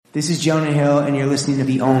This is Jonah Hill, and you're listening to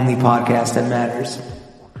the only podcast that matters.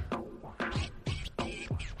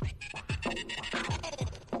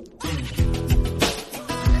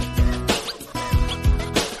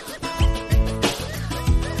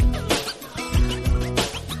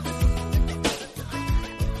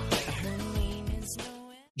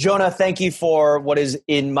 Jonah, thank you for what is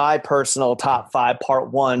in my personal top 5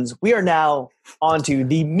 part ones. We are now onto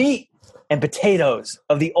the meat and potatoes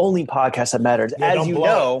of the only podcast that matters. Yeah,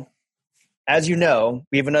 as you know,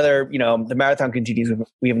 we have another, the marathon continues.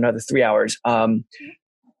 We have another 3 hours.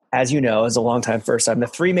 As you know, as a long time, first time, the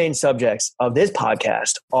 3 main subjects of this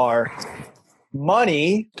podcast are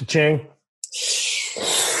money, Cha-ching.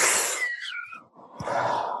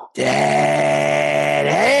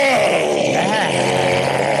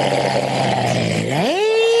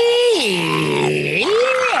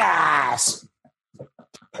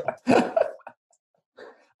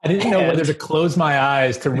 I didn't know whether to close my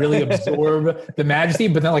eyes to really absorb the majesty,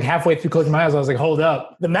 but then like halfway through closing my eyes, I was like, hold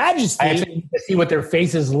up. The majesty. I actually need to see what their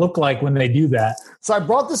faces look like when they do that. So I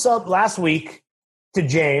brought this up last week to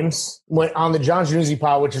James on the John Januzzi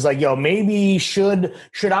pod, which is like, yo, maybe should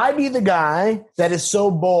I be the guy that is so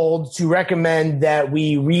bold to recommend that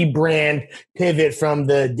we rebrand Pivot from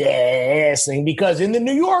the DAS thing? Because in the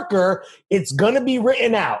New Yorker, it's going to be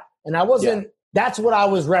written out. And I wasn't... Yeah. That's what I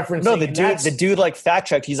was referencing. No, the dude like fact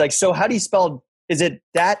checked. He's like, so how do you spell? Is it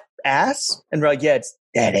that ass? And we're like, yeah, it's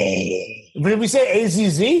daddy. Did we say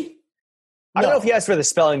AZZ? I don't know if he asked for the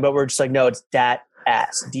spelling, but we're just like, no, it's that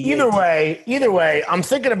ass. Either way, I'm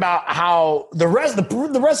thinking about how the rest of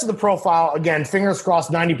the profile, again, fingers crossed,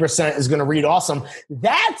 90% is going to read awesome.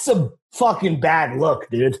 That's a fucking bad look,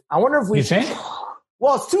 dude. I wonder if we. You think?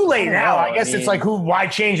 Well, it's too late now. I guess it's like, why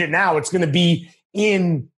change it now? It's going to be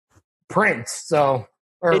in print, so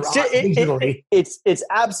it's just, it's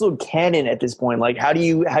absolute canon at this point. Like, how do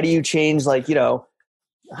you change? Like, what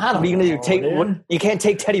are you gonna do? You can't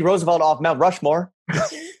take Teddy Roosevelt off Mount Rushmore.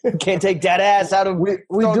 You can't take dead ass out of. We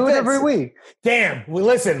do it every week. Damn. Well,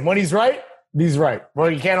 listen, when he's right, he's right.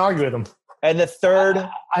 Well, you can't argue with him. And the third,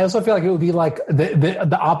 I also feel like it would be like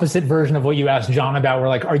the opposite version of what you asked John about. Where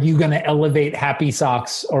like, are you going to elevate Happy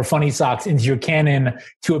Socks or Funny Socks into your canon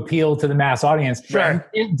to appeal to the mass audience? Sure.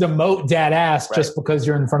 And demote Dad Ass just because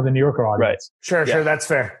you're in front of the New Yorker audience. Right. Sure, that's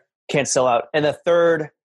fair. Can't sell out. And the third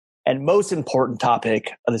and most important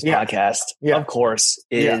topic of this podcast, of course,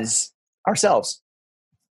 is ourselves.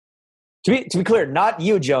 To be clear, not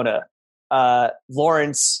you, Jonah,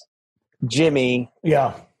 Lawrence, Jimmy,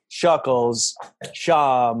 Shuckles,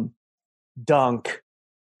 Sham, Dunk,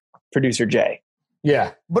 producer Jay.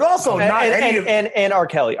 Yeah. But also and R.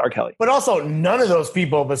 Kelly. But also none of those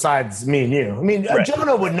people besides me and you. I mean,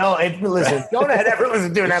 Jonah would know. If Jonah had ever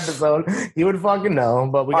listened to an episode, he would fucking know.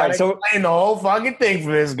 But we got to explain the whole fucking thing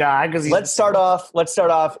for this guy. Let's start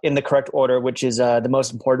off in the correct order, which is the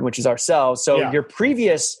most important, which is ourselves. So your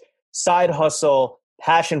previous side hustle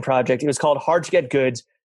passion project, it was called Hard to Get Goods.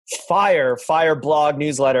 Fire blog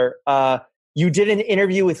newsletter. You did an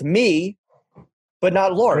interview with me, but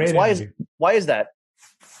not Lawrence. Why is that?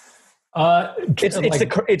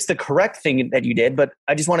 It's the correct thing that you did, but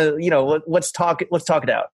I just want to let's talk it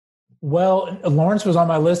out. Well, Lawrence was on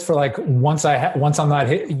my list for like once I'm not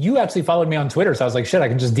hit. You actually followed me on Twitter, so I was like, shit, I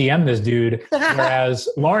can just DM this dude. Whereas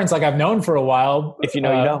Lawrence, like I've known for a while. If you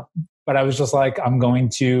know, you know. But I was just like, I'm going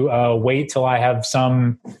to wait till I have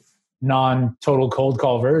some non-total cold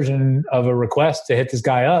call version of a request to hit this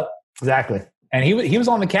guy up. Exactly. And he was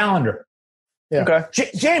on the calendar. Yeah. Okay.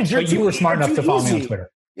 James, you were smart enough to follow me on Twitter.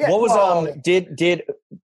 Yeah, what was did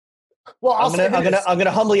well I'm gonna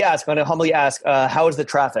humbly ask how is the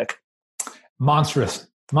traffic? Monstrous.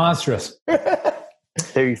 There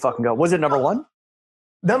you fucking go. Was it number one?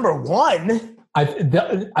 Number one? I think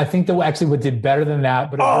that actually what did better than that,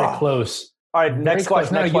 but it was very close. All right, next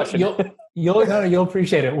question. You'll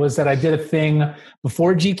appreciate it. Was that I did a thing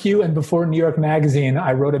before GQ and before New York Magazine.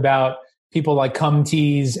 I wrote about people like Cum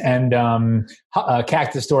Tees and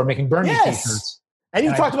Cactus Store making Bernie t-shirts. And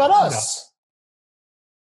you talked about us.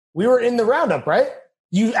 We were in the roundup, right?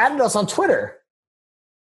 You added us on Twitter.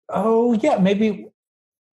 Oh yeah, maybe.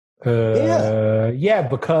 Yeah,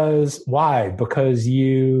 because why? Because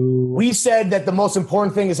we said that the most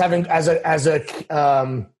important thing is having as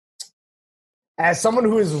someone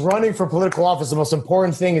who is running for political office, the most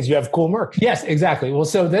important thing is you have cool merch. Yes, exactly. Well,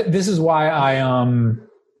 so this is why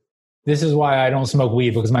This is why I don't smoke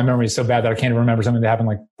weed, because my memory is so bad that I can't even remember something that happened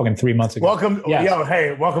like fucking 3 months ago. Welcome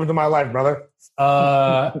to my life, brother.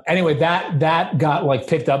 Anyway, that got like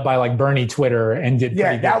picked up by like Bernie Twitter and did.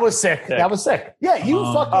 Yeah, that was sick. That was sick. Yeah, you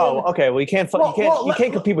fucking. Oh, okay. Well, you can't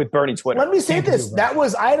compete with Bernie Twitter. Let me say this.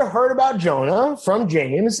 I had heard about Jonah from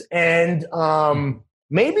James and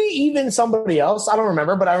maybe even somebody else. I don't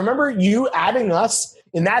remember, but I remember you adding us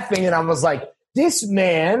in that thing, and I was like, this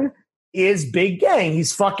man is big gang.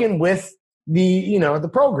 He's fucking with the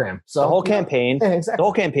program. So the whole campaign, exactly. The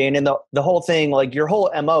whole campaign and the whole thing, like your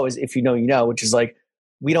whole MO is if you know, you know, which is like,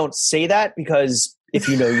 we don't say that because if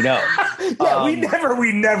you know, you know. Yeah,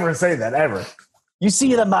 we never say that ever. You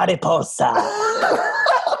see the mariposa.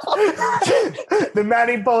 The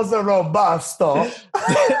mariposa robusto.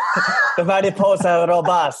 The mariposa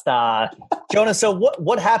robusta. Jonah, so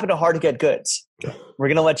what happened to Hard to Get Goods? We're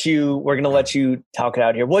gonna let you talk it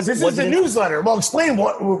out here. This is a newsletter. Well, explain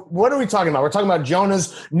what are we talking about? We're talking about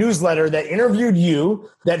Jonah's newsletter that interviewed you,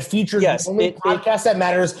 that featured the only podcast that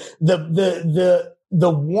matters. The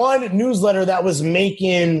one newsletter that was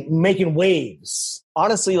making waves.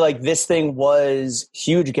 Honestly, like this thing was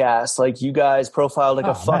huge gas. Like you guys profiled like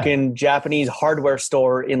a fucking Japanese hardware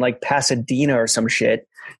store in like Pasadena or some shit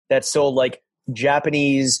that sold like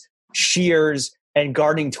Japanese shears and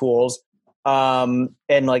gardening tools. And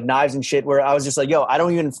like knives and shit, where I was just like, yo, I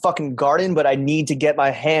don't even fucking garden, but I need to get my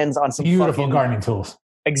hands on some beautiful gardening tools.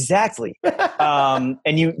 Exactly. And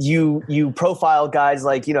you profile guys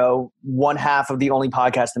like, you know, one half of the only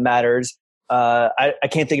podcast that matters. I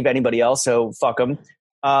can't think of anybody else, so fuck them.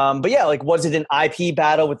 But yeah, like, was it an IP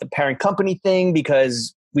battle with the parent company thing?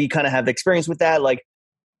 Because we kind of have the experience with that. Like,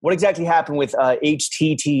 what exactly happened with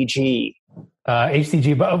HTTG?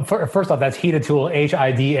 HTG, but first off, that's Hida Tool,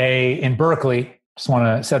 HIDA in Berkeley. Just want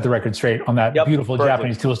to set the record straight on that beautiful Berkeley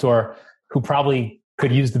Japanese tool store, who probably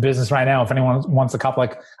could use the business right now if anyone wants to cop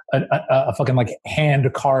like a fucking like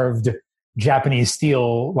hand carved Japanese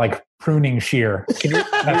steel like pruning shear.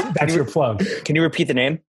 That's your plug. Can you repeat the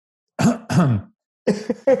name? I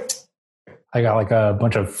got like a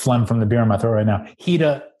bunch of phlegm from the beer in my throat right now.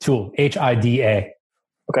 Hida Tool, HIDA.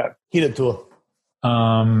 Okay, Hida Tool.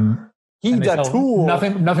 Hida Tool.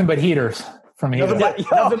 Nothing but heaters from Hida.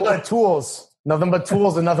 Nothing but tools. Nothing but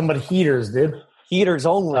tools and nothing but heaters, dude. Heaters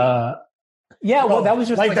only. Well, that was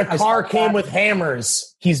just like the car came with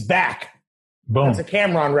hammers. He's back. Boom. That's a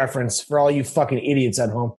Cameron reference for all you fucking idiots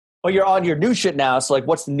at home. Well, you're on your new shit now. So, like,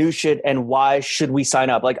 what's the new shit and why should we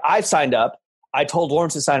sign up? Like, I've signed up. I told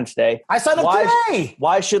Lawrence to sign up today. I signed up today.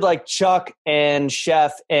 Why should, like, Chuck and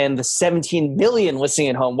Chef and the 17 million listening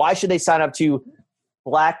at home, why should they sign up to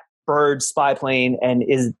Blackbird Spy Plane? And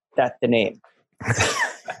is that the name?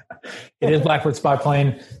 It is Blackbird Spy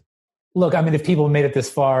Plane. Look, I mean, if people made it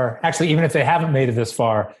this far, actually, even if they haven't made it this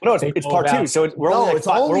far, no, it's part two. So we're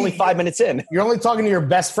only 5 minutes in. You're only talking to your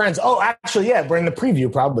best friends. Oh, actually, yeah, we're in the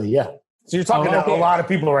preview, probably, yeah. So you're talking to a lot of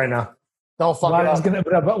people right now. Don't fuck it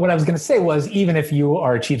up. What I was going to say was, even if you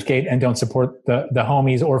are a cheapskate and don't support the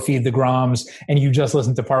homies or feed the Groms, and you just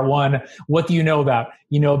listen to part one, what do you know about?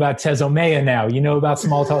 You know about Tezomeya now. You know about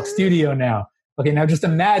Small Talk Studio now. Okay, now just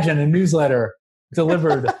imagine a newsletter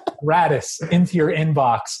delivered gratis into your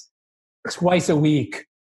inbox twice a week,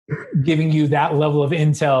 giving you that level of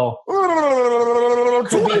intel.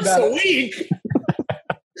 Twice a week?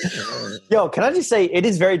 Yo, can I just say, it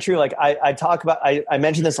is very true. Like I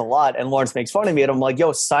mention this a lot, and Lawrence makes fun of me, and I'm like,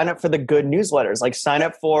 yo, sign up for the good newsletters. Like sign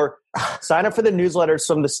up for the newsletters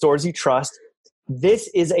from the stores you trust. This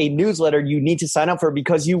is a newsletter you need to sign up for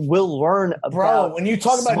because you will learn about when you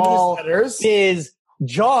talk about newsletters is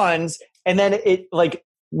John's, and then it like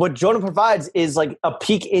what Jonah provides is like a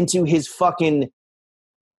peek into his fucking,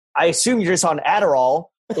 I assume you're just on Adderall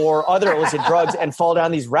or other illicit drugs and fall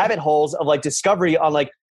down these rabbit holes of like discovery on like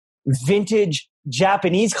vintage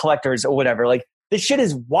Japanese collectors or whatever. Like this shit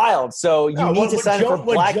is wild. So you need to sign up for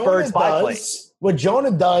Blackbird Spy Plane. What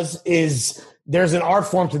Jonah does is there's an art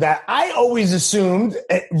form to that. I always assumed,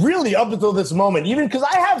 really up until this moment, even because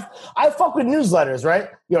I fuck with newsletters, right?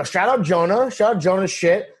 Yo, shout out Jonah's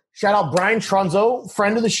shit. Shout out Brian Trunzo,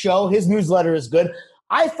 friend of the show. His newsletter is good.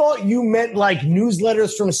 I thought you meant like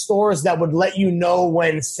newsletters from stores that would let you know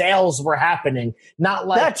when sales were happening. Not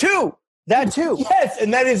like that too. Yes,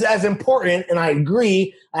 and that is as important, and I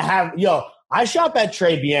agree. I shop at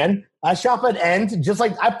Trey Bien. I shop at End. Just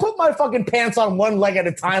like I put my fucking pants on one leg at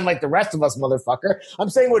a time like the rest of us, motherfucker. I'm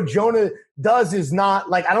saying what Jonah does is not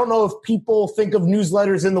like, I don't know if people think of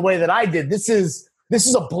newsletters in the way that I did. This is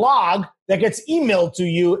a blog that gets emailed to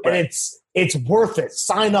you, and it's worth it.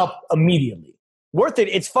 Sign up immediately. Worth it.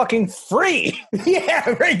 It's fucking free. Yeah,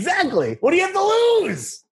 exactly. What do you have to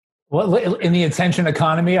lose? Well, in the attention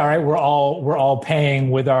economy, all right, we're all paying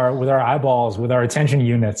with our eyeballs, with our attention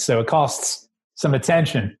units. So it costs some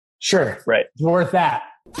attention. Sure. Right. It's worth that.